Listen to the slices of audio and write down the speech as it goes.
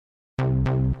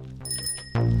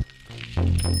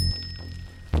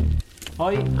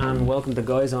Hi, and welcome to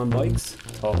Guys on Bikes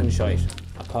Talking Shite,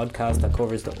 a podcast that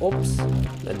covers the ups,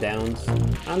 the downs,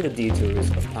 and the detours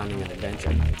of planning an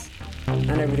adventure,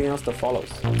 and everything else that follows.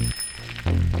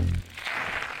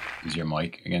 Is your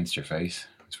mic against your face?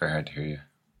 It's very hard to hear you.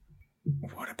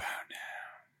 What about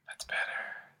now? That's better.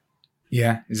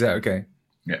 Yeah, is that okay?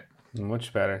 Yeah.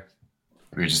 Much better.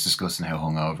 We were just discussing how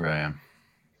hungover I am.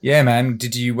 Yeah, man.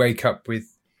 Did you wake up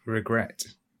with regret?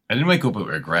 I didn't wake up with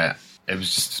regret. It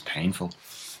was just painful.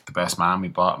 The best man, we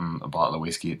bought him a bottle of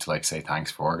whiskey to like say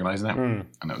thanks for organising it.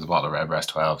 And it was a bottle of Redbreast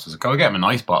 12. So I was like, go get him a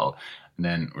nice bottle. And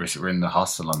then we're in the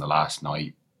hostel on the last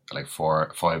night at like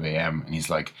 5 a.m. And he's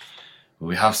like, will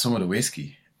we have some of the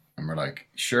whiskey? And we're like,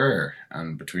 sure.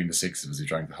 And between the six of us, we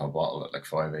drank the whole bottle at like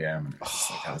 5 a.m. And it's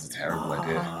just like, that was a terrible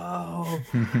idea.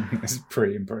 That's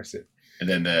pretty impressive. And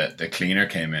then the cleaner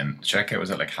came in. The checkout was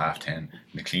at like 10:30. And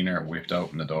the cleaner whipped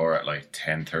open the door at like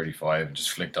 10:35 and just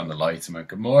flicked on the lights and went,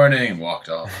 good morning, and walked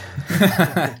off.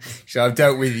 So I've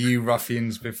dealt with you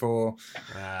ruffians before.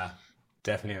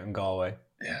 Definitely out in Galway.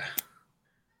 Yeah.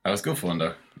 That was good fun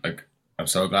though. Like, I'm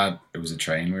so glad it was a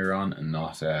train we were on and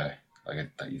not that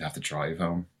you'd have to drive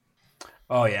home.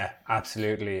 Oh yeah,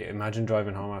 absolutely. Imagine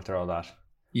driving home after all that.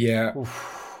 Yeah.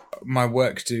 Oof. My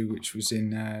work do, which was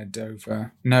in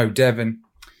Devon.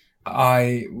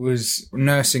 I was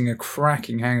nursing a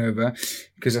cracking hangover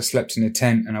because I slept in a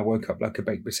tent and I woke up like a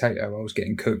baked potato. I was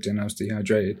getting cooked and I was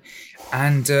dehydrated.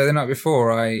 And the night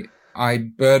before, I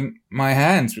burnt my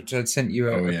hands, which I'd sent you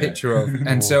a picture of.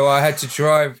 And so I had to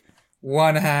drive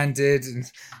one-handed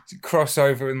and cross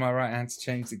over with my right hand to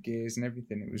change the gears and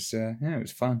everything. It was it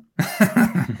was fun.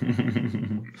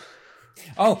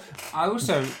 Oh, I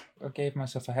gave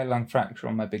myself a hairline fracture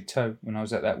on my big toe when I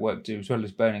was at that work do, as well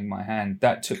as burning my hand.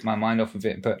 That took my mind off of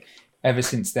it. But ever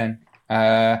since then,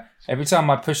 every time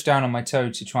I push down on my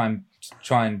toe to try and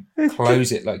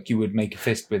close it like you would make a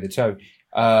fist with a toe,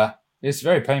 it's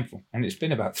very painful. And it's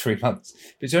been about 3 months.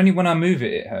 But it's only when I move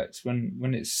it hurts.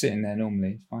 When it's sitting there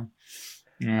normally, it's fine.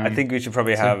 I think we should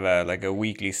probably have like a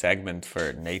weekly segment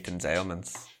for Nathan's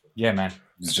ailments. Yeah, man. I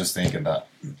was just thinking that.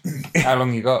 How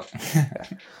long you got?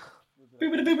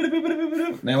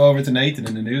 Now over to Nathan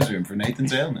in the newsroom for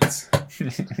Nathan's ailments.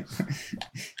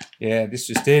 Yeah, this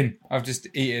just in. I've just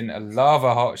eaten a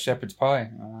lava hot shepherd's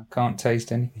pie. I can't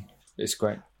taste anything. It's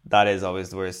great. That is always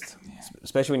the worst,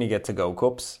 especially when you get to-go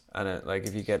cups and like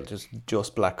if you get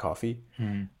just black coffee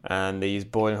and they use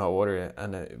boiling hot water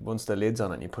and once the lid's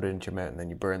on it and you put it into your mouth and then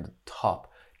you burn the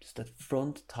top, just the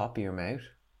front top of your mouth.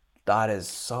 That is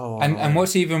so and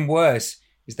what's even worse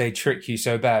is they trick you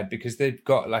so bad because they've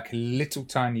got like a little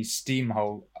tiny steam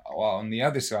hole on the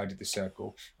other side of the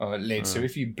circle or lid. So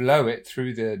if you blow it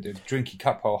through the drinky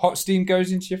cup hole, hot steam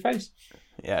goes into your face.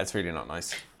 Yeah, it's really not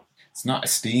nice. It's not a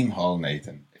steam hole,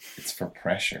 Nathan. It's for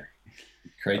pressure.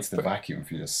 It creates the vacuum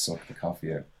for you to suck the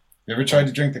coffee out. You ever tried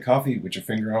to drink the coffee with your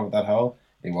finger over that hole?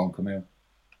 It won't come out.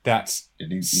 You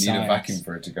need a vacuum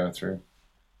for it to go through.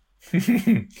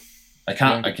 I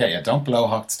can't. Yeah, don't blow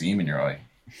hot steam in your eye.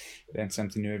 Learn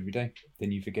something new every day.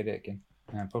 Then you forget it again.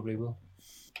 I probably will.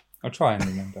 I'll try and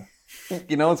remember.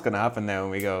 You know what's going to happen now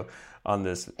when we go on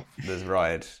this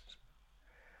ride?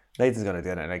 Nathan's going to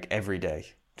do it like every day.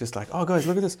 Just like, oh guys,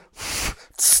 look at this.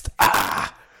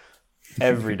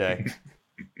 Every day.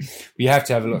 We have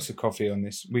to have lots of coffee on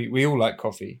this. We all like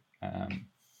coffee. Do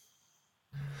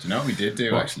you know what we did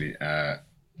do actually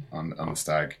on the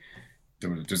stag?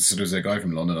 There's a guy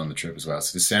from London on the trip as well.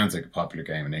 So this sounds like a popular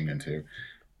game in England too.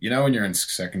 You know when you're in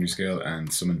secondary school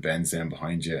and someone bends down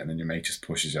behind you and then your mate just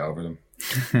pushes you over them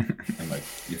and like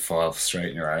you fall straight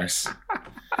in your arse.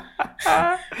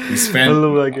 We spent,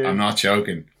 I'm not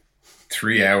joking,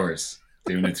 3 hours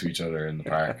doing it to each other in the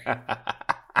park.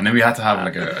 And then we had to have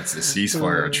like a ceasefire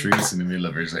or a truce in the middle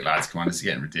of it. It's like, lads, come on, this is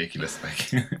getting ridiculous. Like,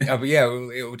 but yeah,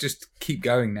 it will just keep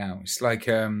going now. It's like,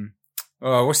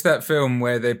 what's that film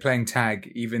where they're playing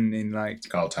tag, even in like... It's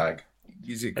called Tag.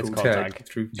 Is it called tag?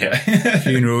 Through yeah.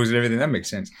 Funerals and everything. That makes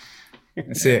sense.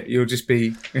 That's it. You'll just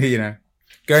be,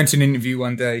 going to an interview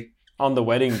one day. On the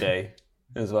wedding day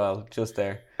as well, just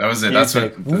there. That was it. That's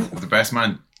what the best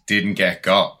man didn't get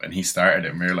got and he started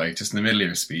it and we were like, just in the middle of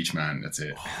your speech, man, that's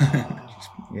it.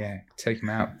 Yeah, take him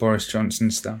out. Boris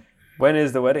Johnson stuff. When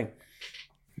is the wedding?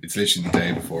 It's literally the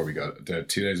day before we got, 2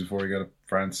 days before we got to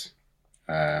France.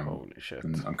 Holy shit.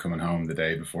 And I'm coming home the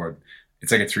day before.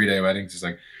 It's like a 3-day wedding. It's just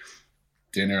like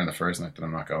dinner on the first night that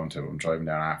I'm not going to. I'm driving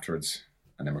down afterwards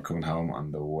and then we're coming home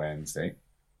on the Wednesday.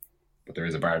 But there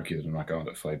is a barbecue that I'm not going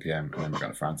to at 5 p.m. and then we're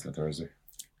going to France on a Thursday.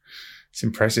 It's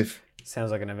impressive.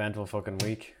 Sounds like an eventful fucking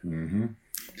week. Mm-hmm.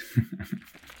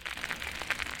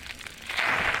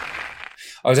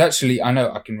 I was actually, I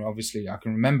know I can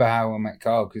remember how I met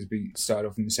Carl because we started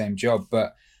off in the same job.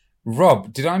 But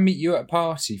Rob, did I meet you at a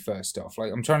party first off?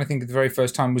 Like, I'm trying to think of the very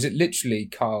first time. Was it literally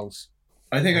Carl's?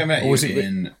 I think I met you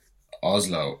in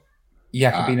Oslo.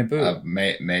 Jakobina Bø.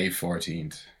 May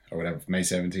 14th or whatever, May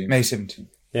 17th. May 17th.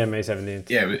 Yeah, May 17th.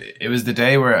 Yeah, it was the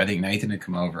day where I think Nathan had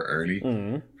come over early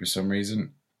for some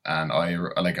reason. And I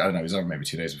don't know, he was over maybe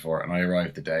 2 days before, and I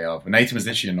arrived the day of. But Nathan was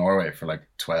literally in Norway for like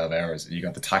 12 hours, and you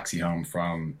got the taxi home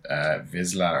from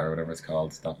Visla or whatever it's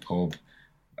called, that pub.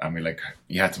 And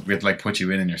we had to put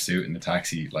you in your suit in the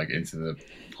taxi, like into the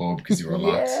pub because you were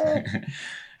locked.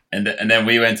 and then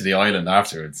we went to the island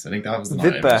afterwards. I think that was the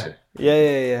night. Vipa.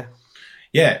 Yeah.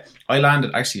 Yeah, I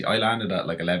landed at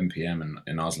like 11 p.m.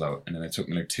 in Oslo, and then it took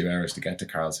me like 2 hours to get to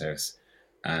Carl's house.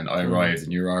 And I arrived,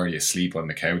 and you were already asleep on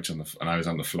the couch, and I was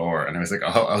on the floor. And I was like,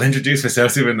 I'll introduce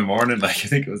myself to you in the morning. Like, I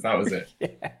think that was it.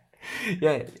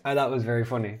 Yeah, that was very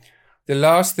funny. The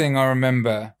last thing I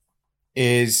remember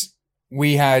is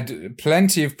we had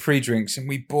plenty of pre-drinks, and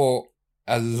we bought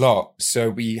a lot. So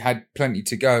we had plenty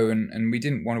to go, and we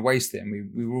didn't want to waste it.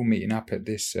 And we were all meeting up at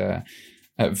this, at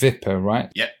Vipa, right?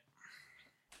 Yeah.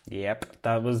 Yep,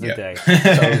 that was the day.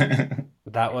 So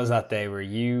that was that day where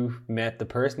you met the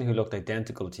person who looked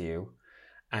identical to you,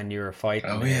 and you were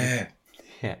fighting him.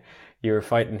 Yeah, you were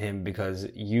fighting him because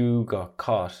you got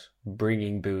caught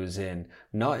bringing booze in,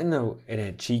 not in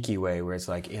a cheeky way where it's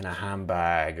like in a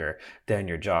handbag or down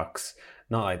your jocks.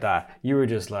 Not like that. You were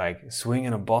just like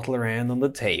swinging a bottle around on the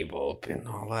table, being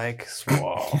all like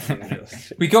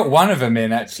suave. We got one of them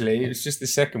in, actually. It was just the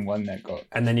second one that got.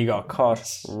 And then you got caught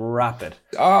rapid.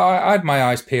 I had my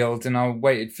eyes peeled, and I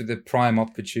waited for the prime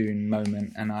opportune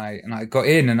moment, and I got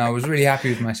in, and I was really happy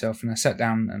with myself, and I sat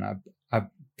down and I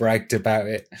bragged about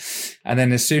it. And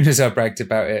then as soon as I bragged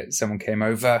about it, someone came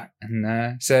over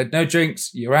and said, "No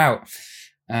drinks, you're out."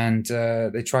 And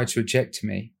they tried to eject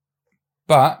me.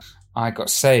 But I got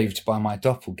saved by my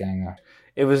doppelganger.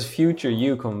 It was future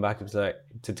you coming back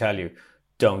to tell you,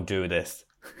 don't do this.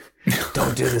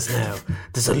 Don't do this now.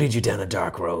 This will lead you down a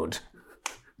dark road.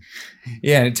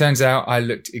 Yeah, and it turns out I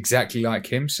looked exactly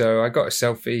like him, so I got a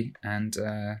selfie, and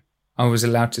I was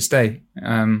allowed to stay.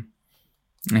 And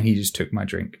he just took my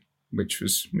drink, which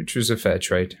was a fair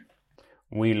trade.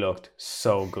 We looked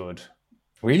so good.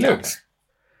 We looked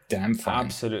damn fine.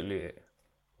 Absolutely.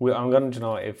 I'm going to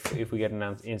know if we get an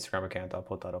Instagram account, I'll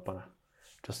put that up on it.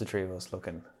 Just the three of us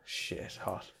looking shit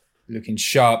hot. Looking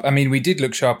sharp. I mean, we did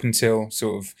look sharp until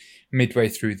sort of midway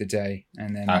through the day.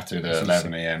 And then after the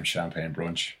 11 a.m. champagne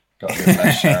brunch. Got a bit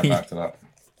less sharp after that.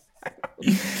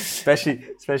 Especially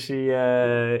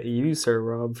you, Sir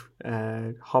Rob,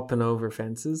 hopping over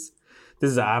fences. This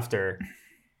is after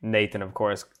Nathan, of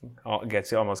course,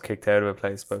 gets almost kicked out of a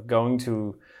place, but going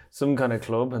to some kind of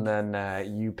club and then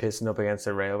you pissing up against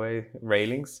the railway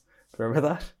railings. Remember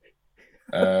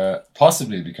that?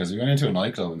 Possibly, because we went into a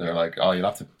nightclub and they're like, "Oh, you'll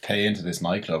have to pay into this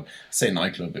nightclub." Say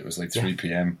nightclub, it was like 3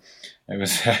 p.m. It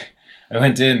was. I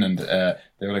went in and they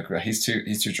were like, "He's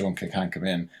too drunk, he can't come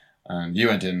in." And you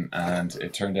went in, and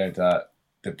it turned out that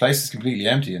the place was completely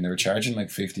empty, and they were charging like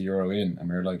 €50 in, and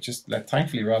we were like,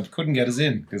 thankfully Rob couldn't get us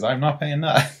in because I'm not paying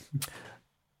that.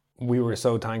 We were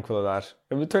so thankful of that.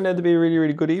 It turned out to be a really,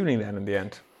 really good evening then in the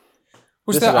end.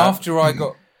 Was that after I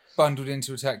got bundled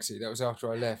into a taxi? That was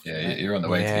after I left. Yeah, you're on the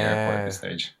way to the airport at this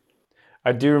stage.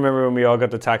 I do remember when we all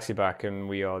got the taxi back and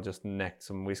we all just necked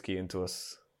some whiskey into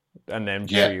us and then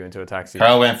threw you into a taxi.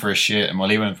 Carl went for a shit and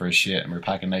Molly went for a shit and we were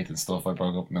packing Nathan's stuff. I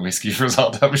broke up in the whiskey for us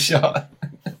all to have a shot.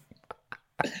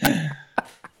 I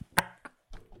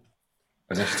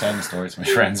was actually telling the story to my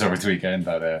friends over the weekend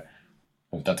that at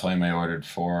that time I ordered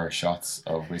 4 shots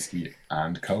of whiskey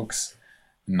and cokes,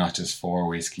 not just 4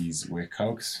 whiskeys with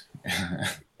cokes.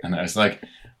 And I was like,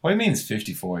 what do you mean it's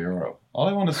 €54? All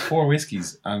I want is 4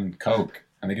 whiskeys and coke.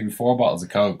 And they give me 4 bottles of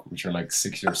coke, which are like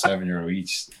 €6 or €7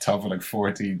 each, top of like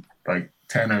 40, like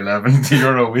 10 or 11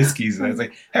 euro whiskeys. And I was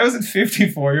like, how is it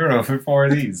 €54 for 4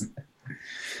 of these?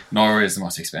 Norway is the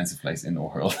most expensive place in the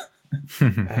world.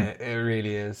 It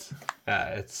really is.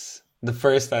 It's the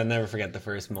first. I'll never forget the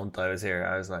first month I was here.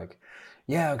 I was like,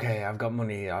 yeah, okay, I've got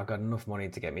money. I've got enough money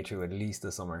to get me through at least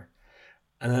the summer.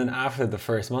 And then after the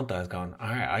first month, I was going, all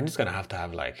right, I'm just going to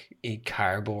have like eat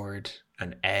cardboard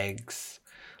and eggs.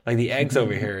 Like the eggs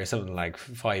over here are something like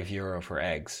 €5 for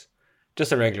eggs.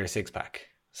 Just a regular 6-pack.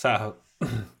 So,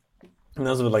 and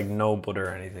those with like no butter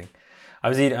or anything. I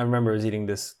remember I was eating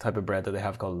this type of bread that they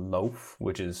have called loaf,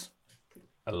 which is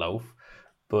a loaf.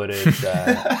 But it's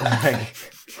like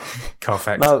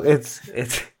Carfax. No,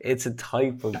 it's a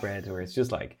type of bread where it's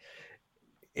just like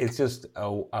it's just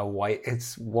a white.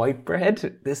 It's white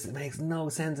bread. This makes no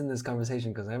sense in this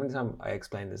conversation because every time I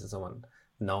explain this to someone,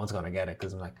 no one's gonna get it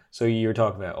because I'm like, so you're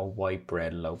talking about a white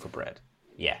bread loaf of bread?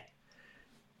 Yeah.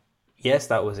 Yes,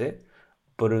 that was it,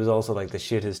 but it was also like the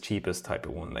shittest, cheapest type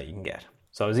of one that you can get.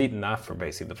 So I was eating that for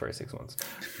basically the first 6 months.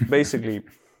 Basically,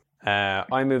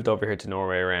 I moved over here to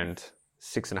Norway around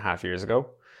 6.5 years ago.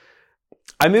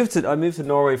 I moved to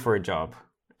Norway for a job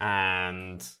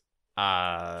and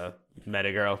met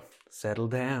a girl. Settle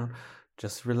down,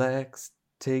 just relax,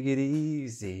 take it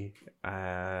easy.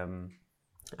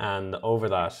 And over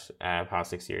that past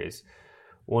 6 years,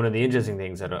 one of the interesting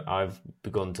things that I've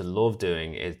begun to love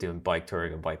doing is doing bike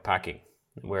touring and bike packing,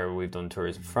 where we've done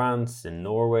tours in France, in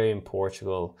Norway, in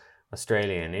Portugal,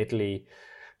 Australia, and Italy.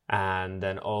 And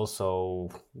then also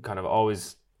kind of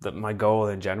always that my goal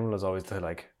in general is always to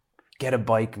like get a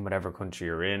bike in whatever country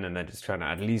you're in and then just trying to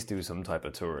at least do some type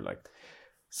of tour. Like,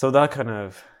 so that kind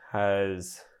of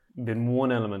has been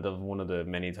one element of one of the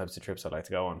many types of trips I like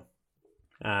to go on.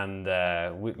 And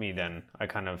with me then, I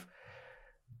kind of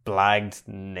blagged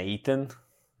Nathan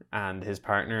and his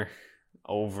partner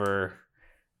over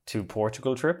to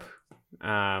Portugal trip,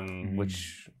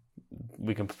 which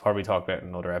we can probably talk about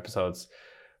in other episodes.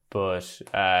 But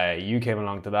you came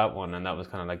along to that one, and that was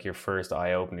kind of like your first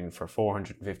eye-opening for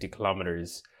 450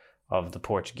 kilometers of the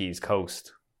Portuguese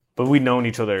coast. But we'd known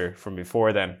each other from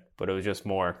before then, but it was just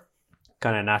more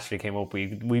kind of naturally came up.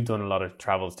 We've done a lot of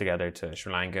travels together to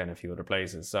Sri Lanka and a few other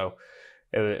places. So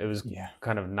it was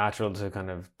kind of natural to kind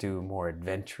of do more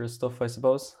adventurous stuff, I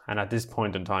suppose. And at this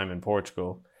point in time in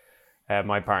Portugal,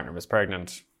 my partner was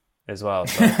pregnant as well.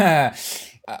 So.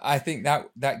 I think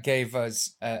that gave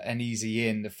us an easy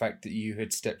in, the fact that you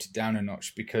had stepped it down a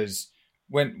notch, because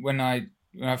when I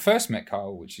first met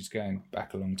Carl, which is going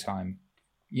back a long time,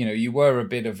 you know, you were a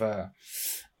bit of a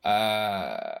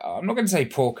I'm not going to say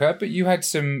porker, but you had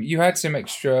some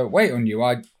extra weight on you.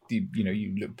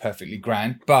 You looked perfectly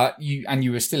grand, but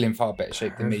you were still in far better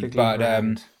shape than me. But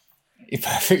you're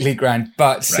perfectly grand.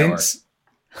 But since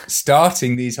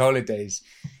starting these holidays,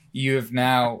 you have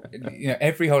now,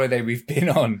 every holiday we've been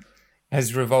on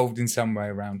has revolved in some way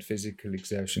around physical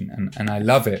exertion, and I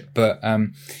love it. But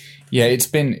it's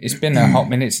been a hot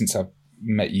minute since I've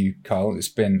met you, Carl. It's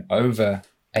been over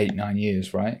 8-9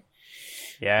 years, right?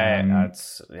 Yeah,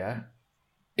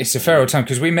 It's a fair old time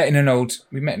because we met in an old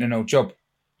job.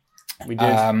 We did.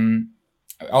 On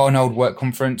an old work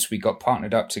conference, we got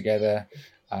partnered up together.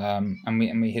 And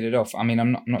we hit it off. I mean,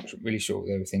 I'm not really sure what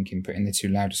they were thinking, putting the two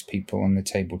loudest people on the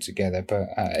table together. But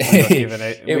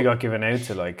we got given out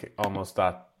to like almost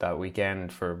that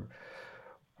weekend for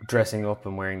dressing up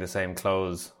and wearing the same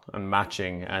clothes and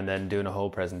matching, and then doing a whole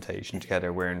presentation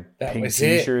together wearing pink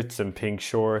t-shirts and pink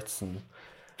shorts and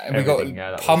we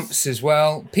got pumps as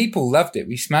well. People loved it.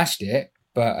 We smashed it,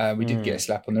 but we did get a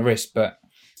slap on the wrist. But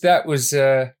that was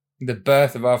the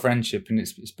birth of our friendship, and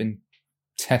it's been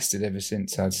tested ever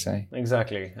since, I'd say.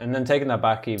 Exactly. And then taking that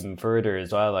back even further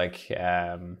as well, like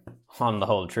on the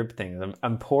whole trip thing,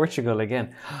 and Portugal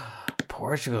again.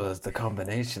 Portugal is the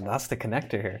combination. That's the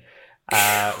connector here.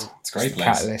 It's a great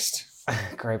place. Catalyst.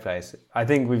 Great place. I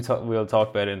think we'll talk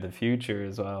about it in the future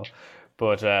as well.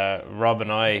 But Rob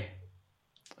and I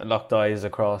locked eyes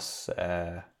across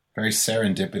very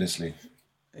serendipitously.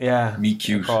 Yeah. Meet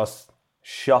cute. Across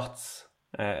shots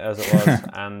as it was.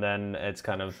 And then it's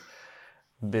kind of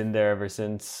been there ever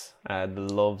since, the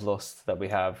love lust that we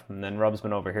have. And then Rob's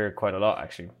been over here quite a lot,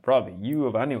 actually. Rob, you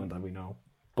of anyone that we know.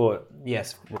 But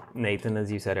yes, Nathan,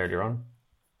 as you said earlier on,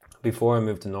 before I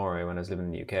moved to Norway, when I was living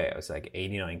in the UK, I was like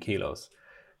 89 kilos.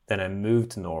 Then I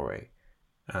moved to Norway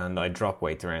and I dropped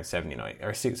weight to around 69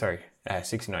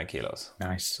 kilos.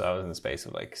 Nice. So I was in the space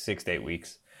of like 6 to 8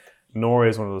 weeks. Norway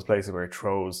is one of those places where it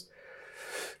throws,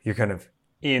 you're kind of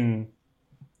in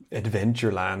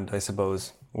adventure land, I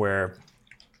suppose, where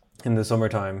in the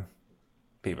summertime,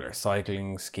 people are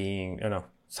cycling,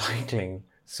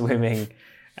 swimming.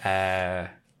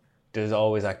 There's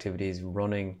always activities,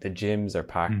 running. The gyms are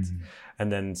packed.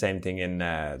 And then same thing in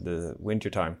the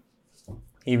wintertime.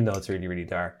 Even though it's really, really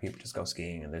dark, people just go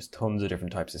skiing, and there's tons of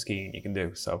different types of skiing you can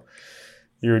do. So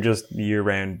you're just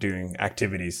year-round doing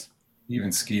activities.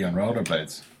 Even ski on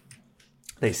rollerblades.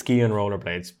 They ski on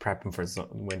rollerblades, prepping for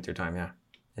wintertime, yeah.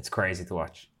 It's crazy to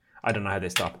watch. I don't know how they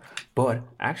stop. But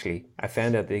actually, I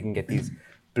found out they can get these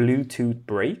Bluetooth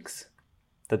brakes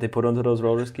that they put onto those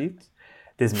roller skis.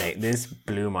 This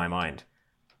blew my mind.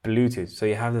 Bluetooth. So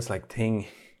you have this like thing,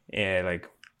 like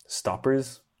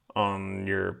stoppers on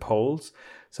your poles.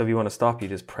 So if you want to stop, you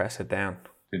just press it down.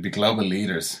 They'd be global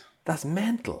leaders. That's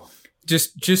mental.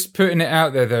 Just putting it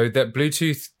out there though, that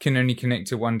Bluetooth can only connect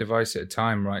to one device at a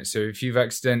time, right? So if you've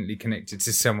accidentally connected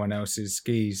to someone else's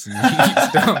skis and you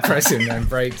start pressing them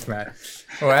brakes, man,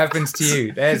 what happens to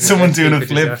you? There's Someone doing a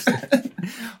flip.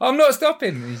 I'm not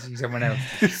stopping. You see someone else.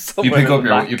 You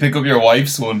pick up your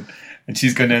wife's one, and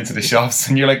she's going down to the shops,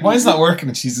 and you're like, "Why is that working?"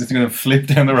 And she's just going to flip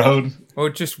down the road. Or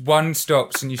just one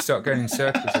stops and you start going in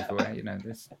circles everywhere. You know,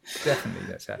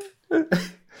 that's happened.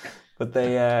 But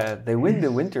they win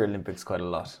the Winter Olympics quite a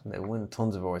lot. They win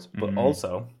tons of awards. But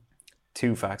also,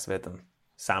 2 facts about them.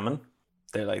 Salmon.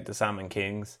 They're like the salmon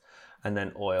kings. And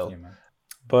then oil. Yeah, man.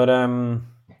 But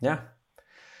yeah,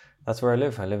 that's where I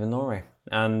live. I live in Norway.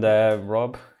 And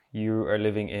Rob, you are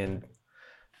living in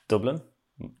Dublin,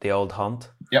 the old haunt.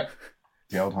 Yep,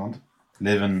 the old haunt.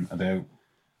 Living about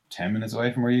 10 minutes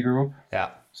away from where you grew up. Yeah,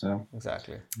 So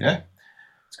exactly. yeah,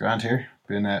 it's grand here.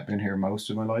 Been here most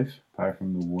of my life, apart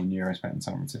from the 1 year I spent in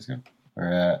San Francisco,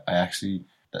 where I actually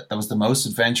that was the most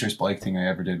adventurous bike thing I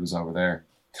ever did was over there.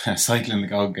 Cycling the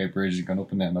Golden Gate Bridge and going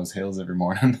up and down those hills every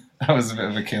morning. That was a bit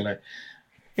of a killer.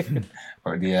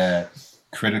 Or the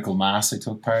critical mass I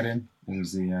took part in. It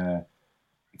was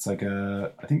it's like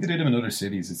I think they did them in other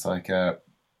cities. It's like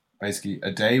basically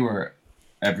a day where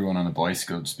everyone on a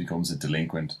bicycle just becomes a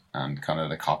delinquent and kind of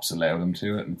the cops allow them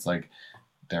to it. And it's like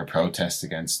their protests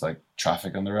against like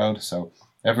traffic on the road. So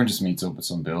everyone just meets up at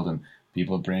some building.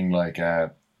 People bring like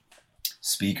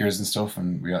speakers and stuff,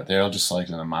 and they all just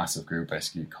cycle in a massive group,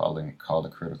 basically called a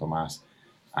critical mass,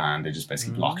 and they just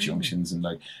basically block junctions and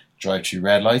like drive through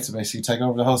red lights and basically take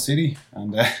over the whole city.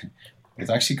 And it's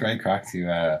actually great crack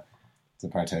to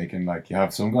partake in. Like you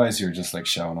have some guys who are just like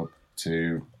showing up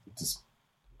to just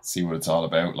see what it's all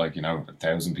about, like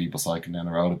 1,000 people cycling down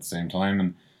the road at the same time,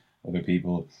 and other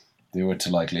people do it to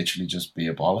like literally just be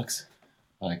a bollocks.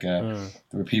 Like there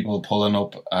were people pulling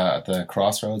up at the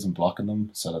crossroads and blocking them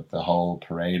so that the whole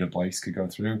parade of bikes could go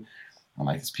through, and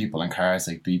like there's people in cars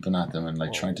like beeping at them and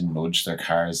like trying to nudge their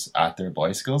cars at their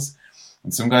bicycles,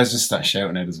 and some guys just start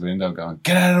shouting out his window going,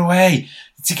 "Get out of the way,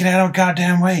 get out of the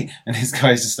goddamn way!" And his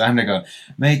guys just standing there going,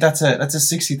 "Mate, that's a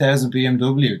 60,000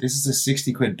 BMW. This is a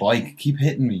 60 quid bike. Keep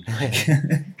hitting me."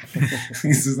 It's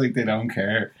just like they don't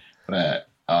care. But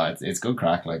it's good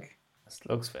crack. Like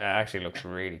It actually looks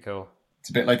really cool. it's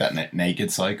a bit like that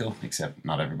naked cycle, except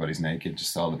not everybody's naked.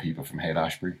 Just all the people from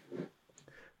Haight-Ashbury.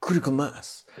 Critical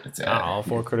mass. It's All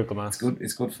for critical mass.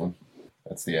 It's good fun.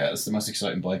 That's the most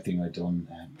exciting bike thing I've done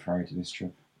prior to this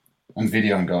trip. And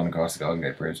video and going across the Golden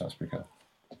Gate Bridge. That's pretty cool.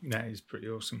 That is pretty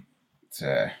awesome.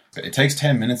 It takes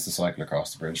 10 minutes to cycle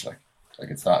across the bridge. Like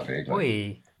it's that big. Like,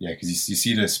 Oi. yeah, because you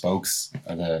see the spokes,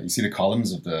 you see the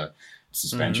columns of the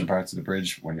suspension parts of the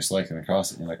bridge when you're cycling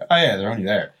across it. And you're like, oh yeah, they're only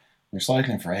there. You're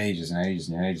cycling for ages and ages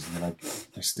and ages, and you're like,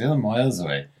 they're still miles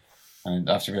away. And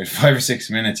after about 5 or 6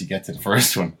 minutes, you get to the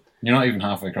first one. You're not even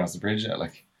halfway across the bridge yet.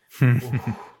 Like,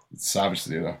 it's savage to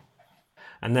do though.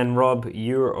 And then Rob,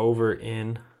 you're over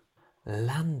in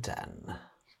London.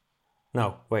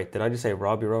 No, wait, did I just say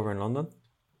Rob, you're over in London?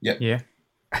 Yep. Yeah.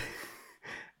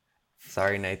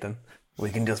 Sorry, Nathan. We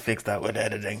can just fix that with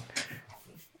editing.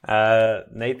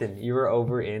 Nathan, you were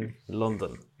over in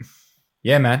London.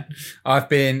 Yeah, man. I've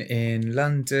been in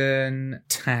London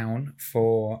town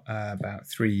for about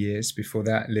 3 years. Before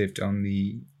that, lived on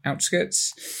the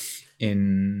outskirts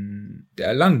in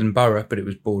London Borough, but it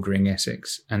was bordering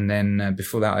Essex. And then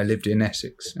before that, I lived in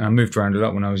Essex. I moved around a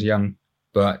lot when I was young,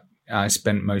 but I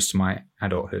spent most of my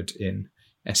adulthood in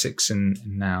Essex and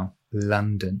now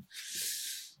London.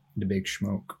 The big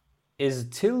smoke. Is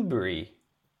Tilbury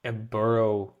a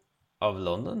borough of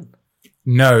London?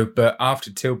 No, but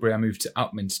after Tilbury, I moved to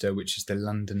Upminster, which is the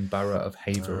London borough of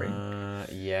Havering.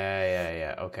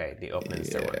 Yeah. Okay, the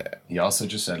Upminster one. He also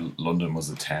just said London was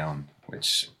a town,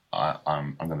 which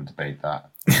I'm going to debate that.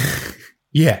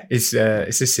 Yeah, it's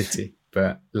a city,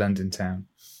 but London town.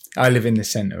 I live in the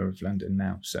centre of London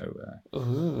now, so... I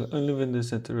live in the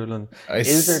centre of London.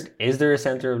 It's Is there a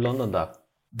centre of London, though?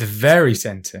 the very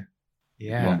centre.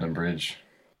 Yeah. London Bridge.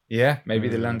 Yeah, maybe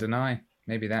the London Eye.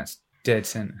 Maybe that's dead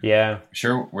centre. Yeah,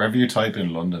 Sure, wherever you type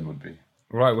in London would be.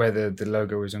 Right where the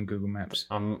logo is on Google Maps.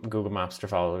 on Google Maps,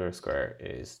 Trafalgar Square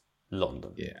is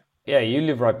London. Yeah. Yeah, you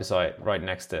live right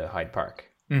next to Hyde Park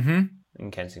Mm-hmm.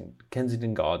 in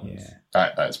Kensington Gardens.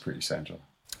 Yeah. That is pretty central.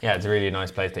 Yeah, it's a really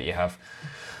nice place that you have.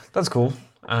 That's cool.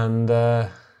 And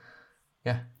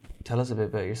yeah, tell us a bit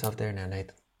about yourself there now,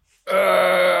 Nathan.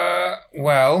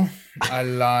 Well, I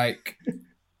like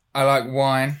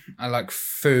wine. I like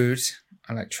food.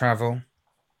 I like travel.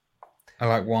 I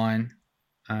like wine.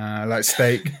 I like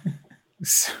steak.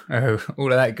 So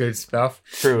all of that good stuff.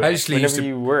 True. I actually used Whenever to,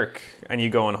 you work and you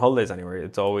go on holidays anywhere,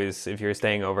 it's always, if you're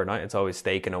staying overnight, it's always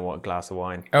steak and a glass of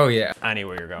wine. oh yeah,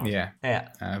 Anywhere you're going. yeah. Yeah.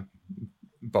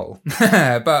 Bottle.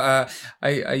 But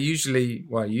I usually,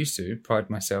 well, I used to pride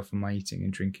myself on my eating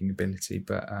and drinking ability.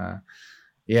 But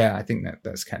yeah, I think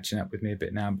that's catching up with me a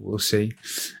bit now, but we'll see.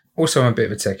 Also, I'm a bit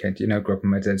of a tech head, grew up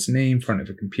on my dad's knee in front of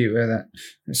a computer.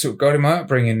 That sort of got in my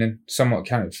upbringing and somewhat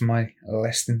accounted for my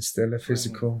less than stellar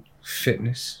physical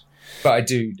fitness.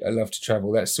 But I love to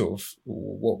travel. That's sort of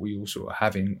what we all sort of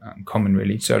have in common,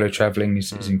 really. Solo traveling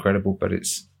is incredible, but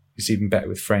it's even better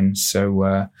with friends.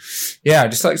 So, yeah, I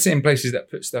just like seeing places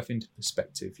that put stuff into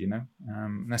perspective,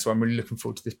 that's why I'm really looking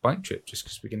forward to this bike trip, just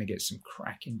because we're going to get some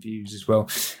cracking views as well.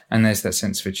 And there's that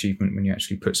sense of achievement when you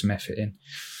actually put some effort in.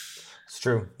 It's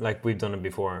true. Like we've done it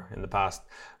before in the past.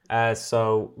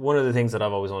 So one of the things that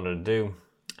I've always wanted to do,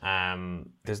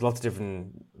 there's lots of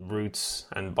different routes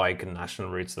and bike and national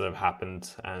routes that have happened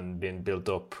and been built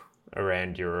up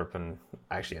around Europe and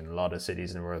actually in a lot of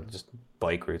cities in the world, just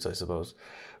bike routes, I suppose.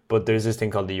 But there's this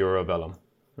thing called the Eurovelo,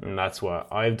 and that's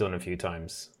what I've done a few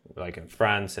times. Like in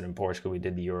France and in Portugal, we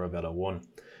did the Eurovelo 1,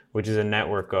 which is a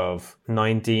network of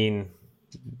 19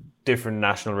 different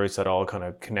national routes that all kind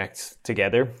of connect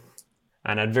together.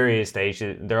 And at various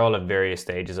stages, they're all at various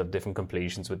stages of different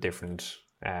completions with different,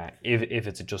 if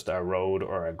it's just a road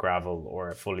or a gravel or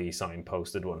a fully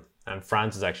signposted one. And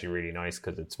France is actually really nice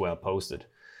because it's well posted.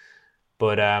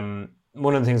 But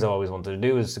one of the things I've always wanted to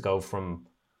do is to go from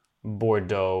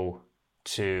Bordeaux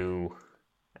to,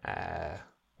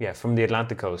 from the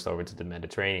Atlantic coast over to the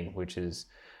Mediterranean, which is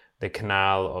the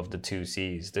Canal of the Two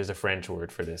Seas. There's a French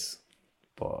word for this,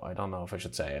 but I don't know if I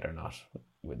should say it or not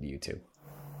with you two.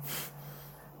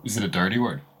 Is it a dirty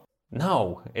word?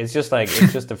 No, it's just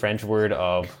the French word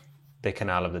of the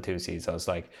Canal of the Two Seas. So it's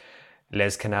like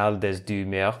Les Canals des Deux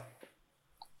Mers.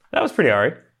 That was pretty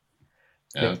alright.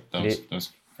 Yeah, that was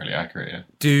fairly accurate. Yeah.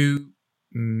 Du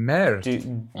mer.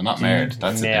 Well, not married.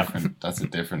 That's a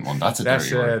different one. That's a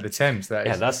dirty word. The Thames. That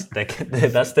is. Yeah,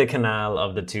 that's the Canal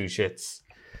of the Two Shits.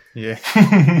 Yeah.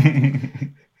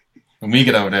 When we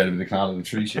get over there, it'll be the Canal of the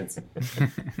Three Shits.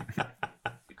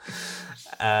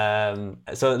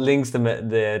 So it links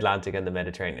the Atlantic and the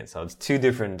Mediterranean. So it's two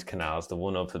different canals, the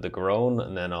one up to the Garonne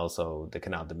and then also the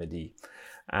Canal de Midi.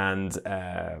 And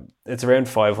it's around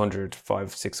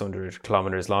 600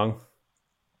 kilometers long.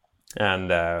 And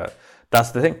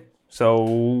that's the thing. So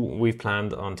we've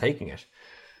planned on taking it.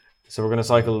 So we're going to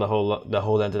cycle the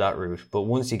whole end of that route. But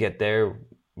once you get there,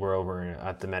 we're over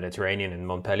at the Mediterranean in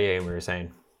Montpellier, and we were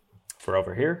saying, if we're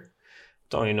over here,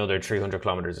 it's only another 300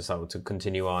 kilometers or so to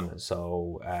continue on.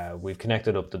 So we've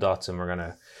connected up the dots, and we're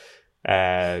going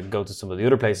to go to some of the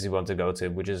other places we want to go to,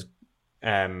 which is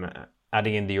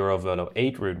adding in the Eurovelo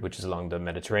 8 route, which is along the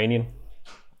Mediterranean,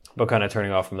 but kind of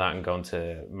turning off from that and going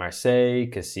to Marseille,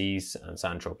 Cassis, and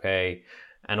Saint-Tropez,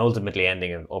 and ultimately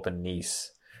ending up in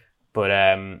Nice. But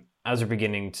as we're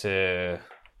beginning to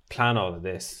plan all of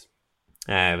this,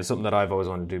 it was something that I've always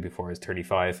wanted to do before I was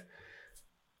 35.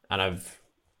 And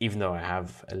even though I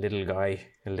have a little guy,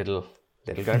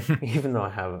 even though I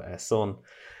have a son,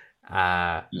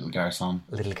 Little garçon,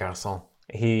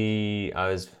 I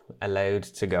was allowed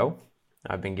to go.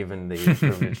 I've been given the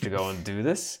privilege to go and do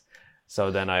this.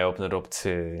 So then I opened it up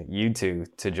to you two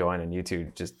to join, and you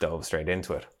two just dove straight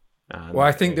into it. And well,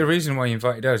 I think the reason why you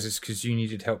invited us is because you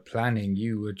needed help planning.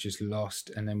 You were just lost,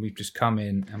 and then we've just come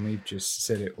in and we've just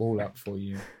set it all up for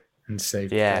you and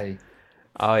saved the day.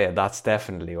 Oh yeah, that's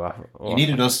definitely what you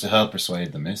needed us to help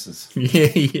persuade the missus. Yeah.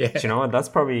 Do you know what? That's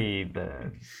probably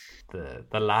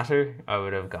the latter. I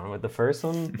would have gone with the first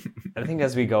one. I think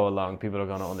as we go along, people are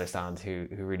going to understand who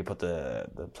really put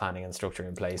the planning and structure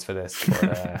in place for this.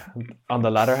 But on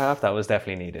the latter half, that was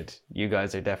definitely needed. You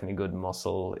guys are definitely good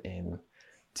muscle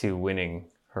to winning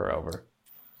her over.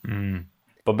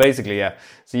 But basically, yeah.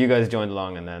 So you guys joined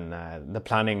along, and then the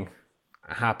planning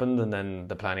happened, and then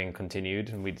the planning continued,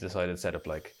 and we decided to set up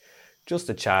like just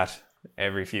a chat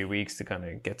every few weeks to kind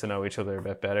of get to know each other a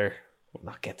bit better. Well,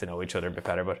 not get to know each other a bit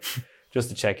better, but just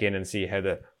to check in and see how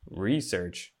the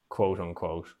research, quote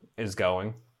unquote, is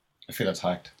going. I feel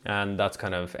attacked. And that's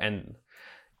kind of, and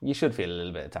you should feel a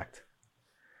little bit attacked.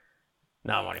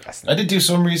 No, I'm only messing. I did do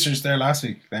some research there last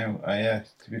week. Now,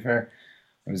 to be fair,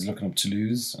 I was looking up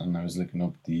Toulouse, and I was looking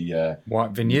up the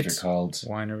what vineyards,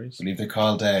 wineries. I believe they're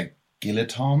called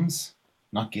guillotines,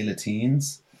 not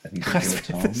guillotines. I think they're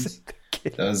guillotines.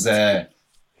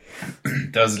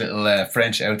 Those little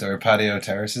French outdoor patio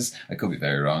terraces. I could be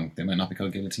very wrong. They might not be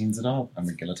called guillotines at all. I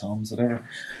mean, guillotines, whatever.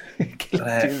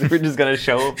 We're just going to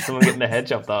show up someone getting the head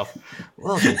chopped off.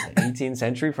 Well, 18th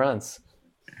century France.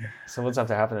 So what's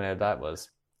after happening out of that was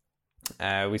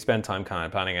we spent time kind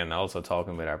of planning and also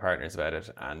talking with our partners about it,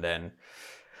 and then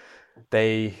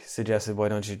they suggested, why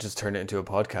don't you just turn it into a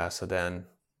podcast? So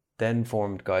then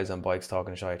formed Guys on Bikes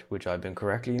Talking Shite, which I've been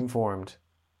correctly informed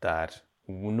that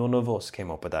none of us came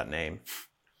up with that name.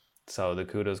 So the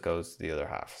kudos goes to the other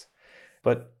halves.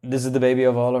 But this is the baby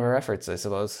of all of our efforts, I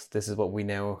suppose. This is what we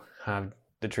now have,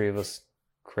 the three of us,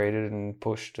 created and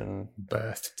pushed and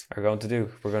Birthed. are going to do.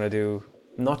 We're going to do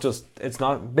it's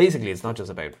not just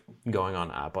about going on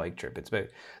a bike trip. It's about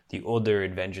the other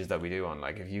adventures that we do on.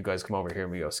 Like if you guys come over here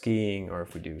and we go skiing, or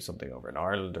if we do something over in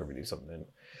Ireland, or we do something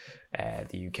in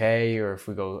the UK, or if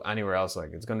we go anywhere else,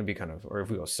 like it's going to be kind of, or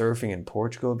if we go surfing in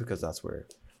Portugal, because that's where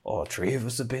all three of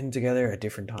us have been together at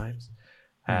different times.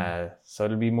 So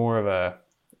it'll be more of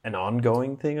an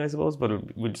ongoing thing, I suppose,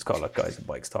 but we'll just call it Guys on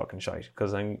Bikes Talking Shite,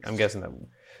 because I'm guessing that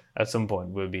at some point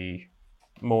we'll be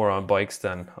more on bikes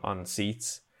than on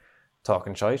seats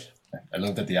talking shite. I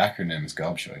love that the acronym is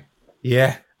Gobshite.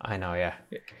 Yeah, I know, yeah.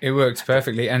 it works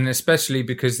perfectly, and especially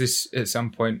because this at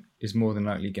some point is more than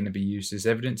likely going to be used as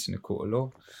evidence in a court of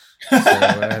law. So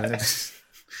let's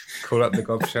call up the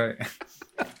gobshite.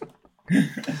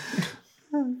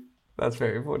 That's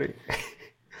very funny.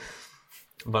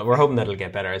 But we're hoping that it'll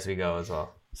get better as we go as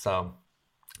well. So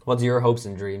what's your hopes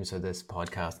and dreams for this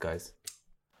podcast, guys?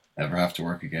 Never have to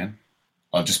work again.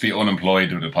 I'll just be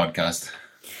unemployed with a podcast.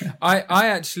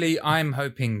 I'm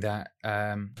hoping that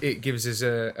it gives us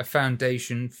a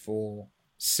foundation for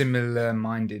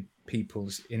similar-minded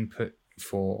people's input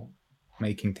for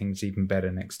making things even better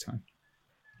next time.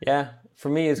 Yeah, for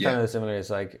me it's kind of similar. It's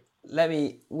like,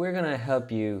 we're going to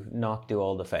help you not do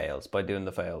all the fails by doing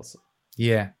the fails.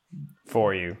 Yeah.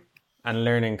 For you. And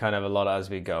learning kind of a lot as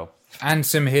we go. And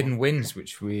some hidden wins,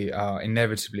 which we are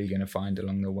inevitably going to find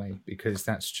along the way, because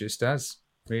that's just us,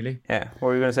 really. Yeah. What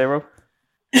were you going to say, Rob?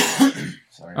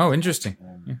 Sorry. Oh, interesting.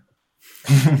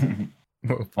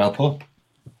 Well put.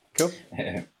 Cool.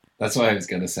 That's what I was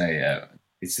going to say.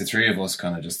 It's the three of us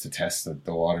kind of just to test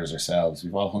the waters ourselves.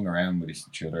 We've all hung around with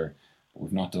each other, but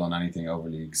we've not done anything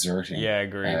overly exerting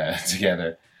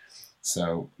together.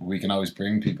 So we can always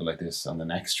bring people like this on the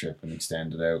next trip and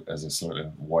extend it out as a sort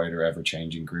of wider,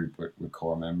 ever-changing group with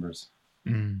core members.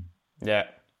 Mm. Yeah,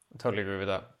 I totally agree with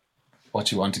that.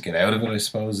 What you want to get out of it, I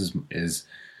suppose, is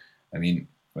I mean,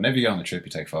 whenever you go on a trip,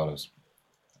 you take photos.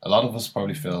 A lot of us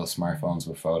probably fill smartphones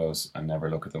with photos and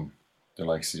never look at them. They're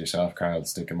like, see yourself, Carl,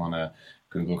 stick them on a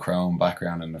Google Chrome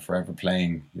background and they're forever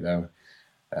playing, you know.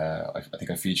 I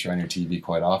think I feature on your TV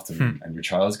quite often, and your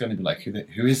child's going to be like,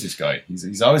 who is this guy?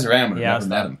 He's always around, but I've never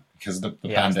met him because of the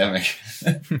pandemic.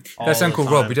 That's Uncle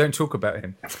Rob. We don't talk about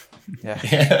him.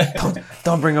 Yeah.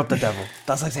 Don't bring up the devil.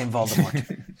 That's like saying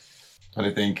Voldemort. But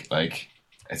I think like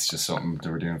it's just something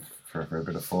that we're doing for a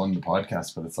bit of fun, the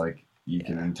podcast. But it's like you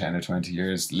can in 10 or 20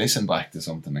 years listen back to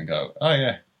something and go, oh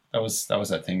yeah, that was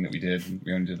that thing that we did.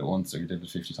 We only did it once, or we did it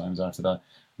 50 times after that.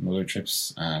 Other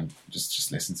trips, and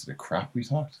just listen to the crap we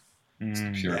talked. It's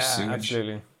pure sewage.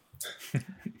 Absolutely.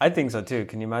 I think so too.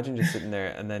 Can you imagine just sitting there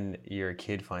and then your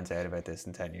kid finds out about this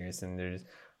in 10 years and they're just,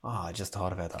 I just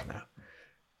thought about that now.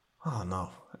 Oh no.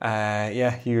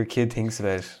 Your kid thinks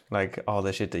about like all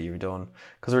the shit that you've done,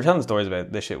 because we're telling stories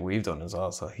about the shit we've done as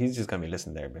well. So he's just gonna be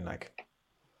listening there, being like,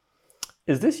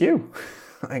 "Is this you?"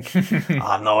 Like,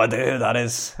 "Oh no idea who that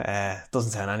is.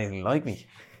 Doesn't sound anything like me."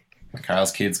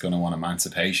 Carl's kid's going to want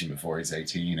emancipation before he's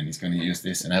 18, and he's going to use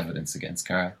this in evidence against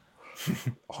Carl.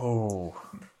 Oh.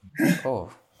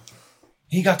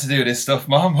 He got to do this stuff,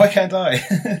 Mom. Why can't I?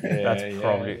 That's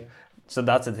probably... So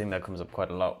that's the thing that comes up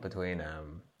quite a lot between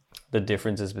the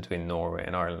differences between Norway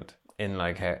and Ireland in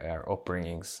like our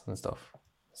upbringings and stuff.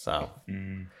 So...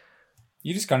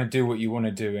 You just kind of do what you want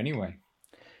to do anyway.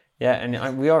 Yeah,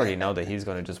 and we already know that he's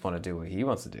going to just want to do what he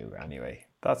wants to do anyway.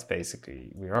 That's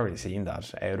basically, we've already seen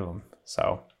that out of him.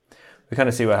 So we kind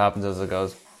of see what happens as it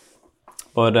goes.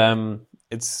 But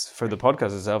it's for the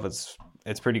podcast itself,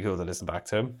 it's pretty cool to listen back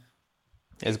to.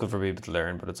 It's good for people to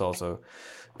learn, but it's also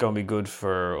going to be good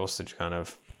for us to kind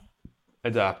of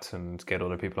adapt and get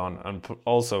other people on. And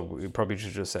also, we probably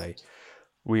should just say,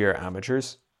 we are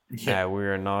amateurs. Yeah, we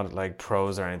are not like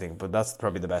pros or anything, but that's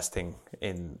probably the best thing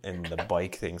in the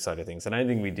bike thing side of things. And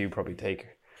anything we do probably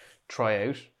try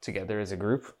out together as a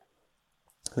group.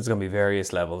 There's going to be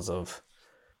various levels. Is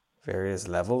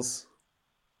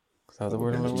that the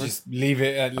word? Just leave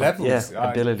it at levels.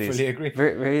 Yeah, abilities. I fully agree.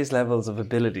 Various levels of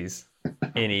abilities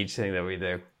in each thing that we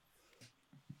do.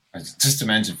 Just to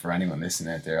mention for anyone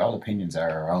listening out there, all opinions are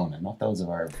our own and not those of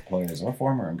our employers or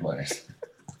former employers.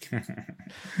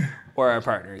 Or our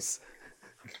partners.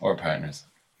 Or partners.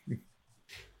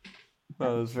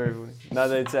 Well, it was very funny.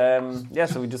 No, it's yeah.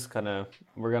 So we just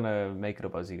we're gonna make it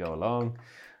up as you go along.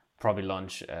 Probably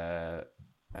launch a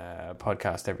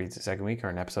podcast every second week or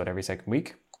an episode every second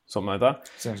week, something like that.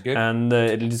 Sounds good. And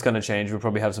it'll just kind of change. We'll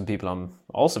probably have some people on,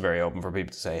 also very open for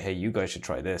people to say, hey, you guys should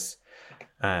try this.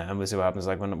 And we'll see what happens.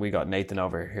 Like when we got Nathan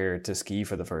over here to ski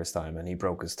for the first time and he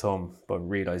broke his thumb, but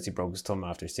realised he broke his thumb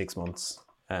after 6 months.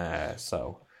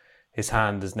 So his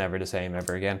hand is never the same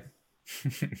ever again.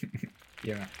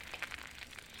 Yeah.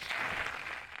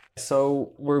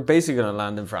 So we're basically going to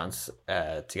land in France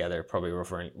together, probably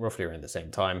roughly around the same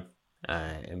time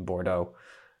in Bordeaux.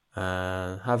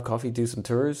 Have coffee, do some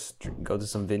tours, go to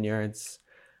some vineyards.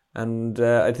 And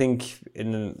I think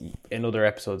in other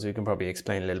episodes we can probably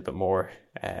explain a little bit more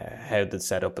how the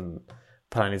setup and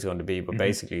planning is going to be. But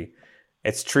basically,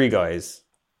 it's 3 guys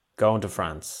going to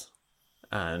France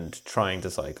and trying to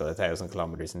cycle 1,000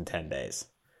 kilometers in 10 days.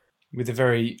 With a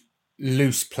very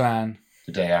loose plan.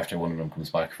 The day after one of them comes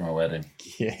back from a wedding.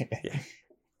 Yeah.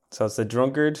 So it's the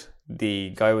drunkard,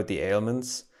 the guy with the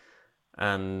ailments,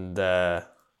 and The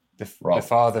Rob.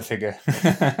 father figure.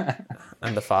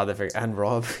 and the father figure, and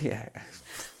Rob. Yeah.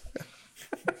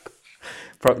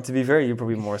 To be fair, you're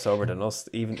probably more sober than us.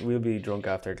 Even we'll be drunk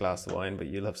after a glass of wine, but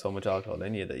you'll have so much alcohol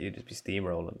in you that you'd just be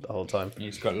steamrolling the whole time.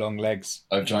 He's got long legs.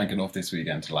 I've drank enough this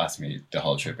weekend to last me the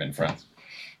whole trip in France.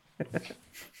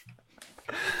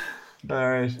 All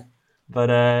right. But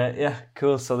yeah,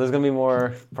 cool. So there's gonna be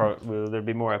more. There'll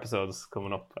be more episodes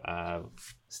coming up.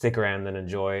 Stick around and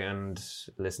enjoy and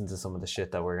listen to some of the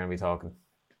shit that we're gonna be talking.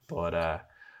 But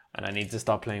and I need to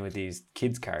stop playing with these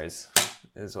kids' cars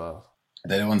as well. Are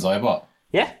they the ones I bought?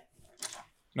 Yeah,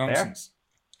 Nonsense.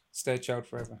 Stay a child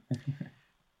forever.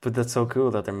 but that's so cool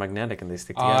that they're magnetic and they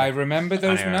stick together. I remember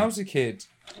those when Anyway. I was a kid.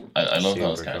 I love Super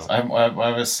those cars. cool. I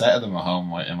have a set of them at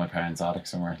home in my parents' attic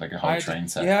somewhere, like a whole train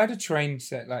set. Yeah, I had a train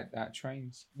set like that.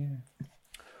 Trains. Yeah.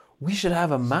 We should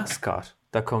have a mascot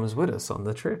that comes with us on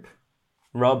the trip.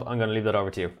 Rob, I'm gonna leave that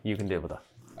over to you. You can deal with that.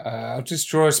 I'll just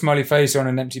draw a smiley face on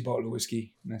an empty bottle of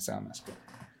whiskey. And that's our mascot.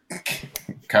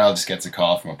 Carl just gets a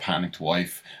call from a panicked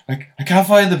wife. Like, I can't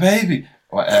find the baby.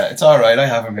 Well, it's all right. I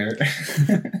have him here.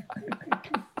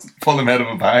 Pull him out of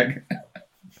a bag.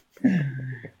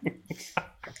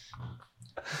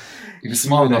 He was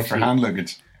small enough for hand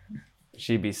luggage.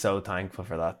 She'd be so thankful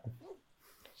for that.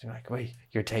 She'd be like, wait,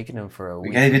 you're taking him for a We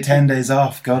week? gave you 10 days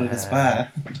off. Go to the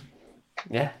spa.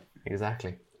 Yeah,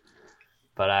 exactly.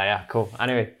 But yeah, cool.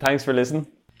 Anyway, thanks for listening.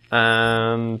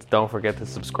 And don't forget to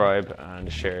subscribe and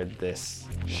share this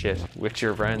shit with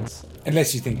your friends.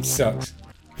 Unless you think it sucks.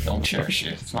 Don't share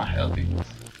shit. It's not healthy.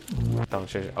 Don't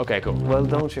share. Okay, cool. Well,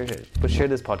 don't share shit, but share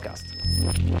this podcast.